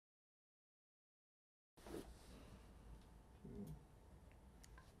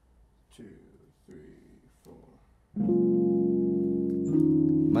2, 3, 4.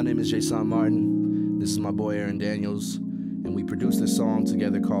 My name is Jsonmartin. This is my boy Aaron Daniels, and we produced this song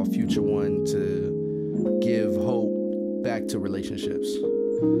together called Future One to give hope back to relationships.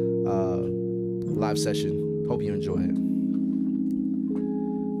 Live session. Hope you enjoy it.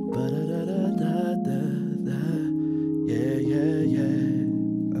 Yeah, yeah, yeah.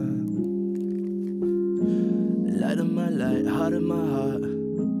 Light of my light, heart of my heart,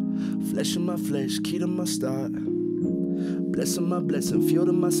 flesh of my flesh, key to my start. Blessing my blessing, fuel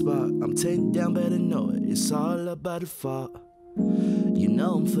to my spot. I'm taken down, better know it. It's all about the fault. You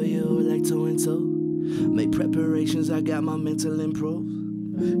know I'm for you like 2 and 2. Make preparations, I got my mental improved.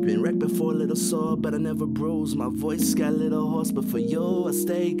 Been wrecked before, a little sore, but I never bruised. My voice got a little hoarse, but for you I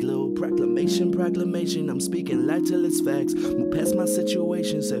stay glued. Proclamation, proclamation, I'm speaking life till it's facts. Move past my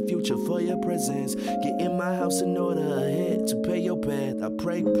situation, set future for your presence. Get in my house in order, ahead to pay your path. I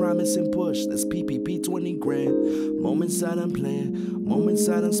pray, promise, and push, that's PPP 20 grand. Moments I done plan, moments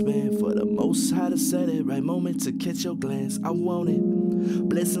I done spend. For the most high to set it right, moment to catch your glance. I want it.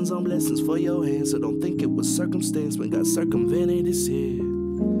 Blessings on blessings for your hands, so don't think it was circumstance when God circumvented this here.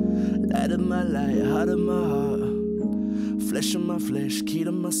 Light of my light, heart of my heart, flesh of my flesh, key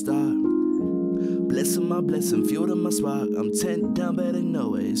to my start. Blessing my blessing, fuel to my spot. I'm 10 down, better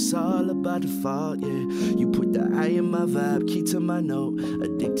know it. It's all about the fault, yeah. You put the eye in my vibe, key to my note.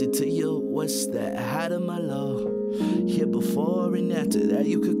 Addicted to you, what's that? High to my low. Here before and after that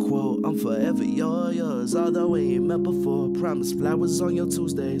you could quote. I'm forever yours, although we ain't met before. Promise flowers on your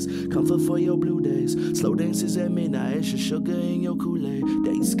Tuesdays, comfort for your blue days. Slow dances at midnight, extra sugar in your Kool-Aid.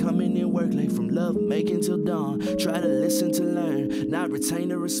 Days coming in work late, from love making till dawn. Try to listen to learn, not retain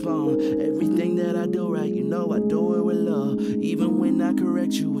to respond. Everything that I do right, you know I do it with love. Even when I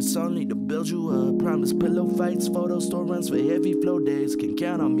correct you, it's only to build you up. Promise pillow fights, photo store runs for heavy flow days. Can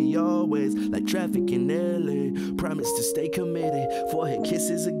count on me always, like traffic in LA. Promise to stay committed, forehead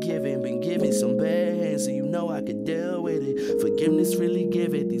kisses are given. Been given some bad hands, so you know I could deal with it. Forgiveness really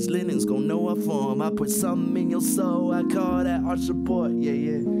give it, these linens gon' know I form. I put something in your soul, I call that art support, yeah,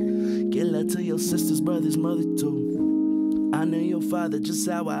 yeah. Get love to your sisters, brothers, mother too. Honor your father just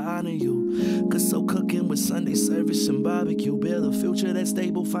how I honor you. Cause so cooking with Sunday service and barbecue. Build a future that's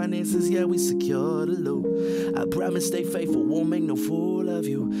stable finances, yeah, we secure the loot. I promise stay faithful, won't make no fool of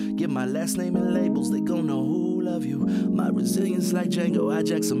you. Get my last name and labels, they gon' know who love you. My resilience like Django, I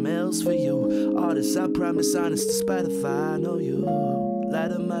jack some L's for you. Artists, I promise honest to Spotify, I know you.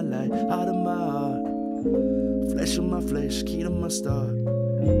 Light of my light, heart of my heart, flesh of my flesh, key to my start.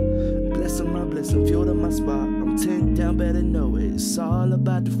 Blessing my blessing, fuel to my spot. I'm 10 down, better know it. It's all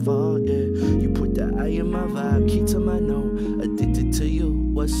about the fault, yeah. You put the eye in my vibe, key to my note. Addicted to you,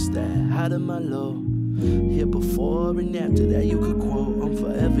 what's that? High to my low. Here before and after that you could quote. I'm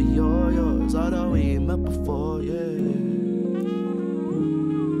forever yours, although we ain't met before, yeah.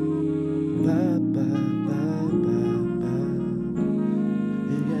 Bye, bye, bye, bye, bye.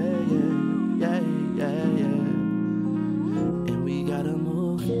 Yeah, yeah, yeah, yeah, yeah. And we gotta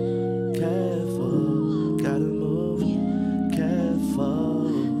move careful, gotta move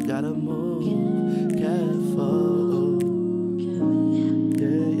careful, gotta move careful.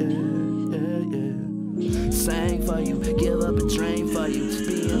 Yeah, yeah, yeah, yeah. Sang for you, give up a drain for you.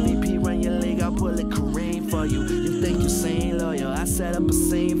 Be MVP, run your league, I'll pull it Kareem for you. You think you seen loyal, I set up a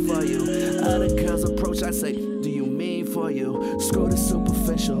scene for you. Other girls approach, I say, do you mean for you? Screw the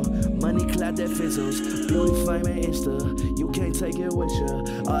superficial, money cloud that fizzles. Beauty, fame, and Insta, you can't take it with you.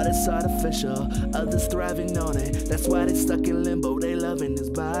 All this artificial, others thriving on it. That's why they stuck in limbo, they loving this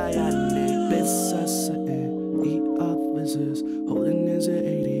bionic. Bits are sitting, eat off visits, holding hands at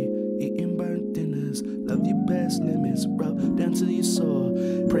 80, eating burnt dinners. Love your best limits, rub down to your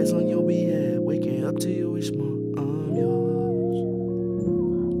soul. Praise on your behalf, waking up to you each more. I'm yours.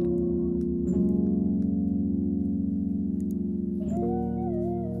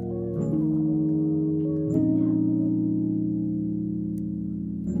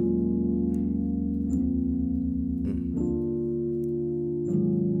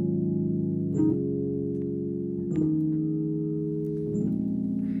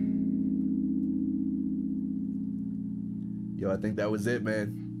 Yo, I think that was it,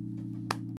 man.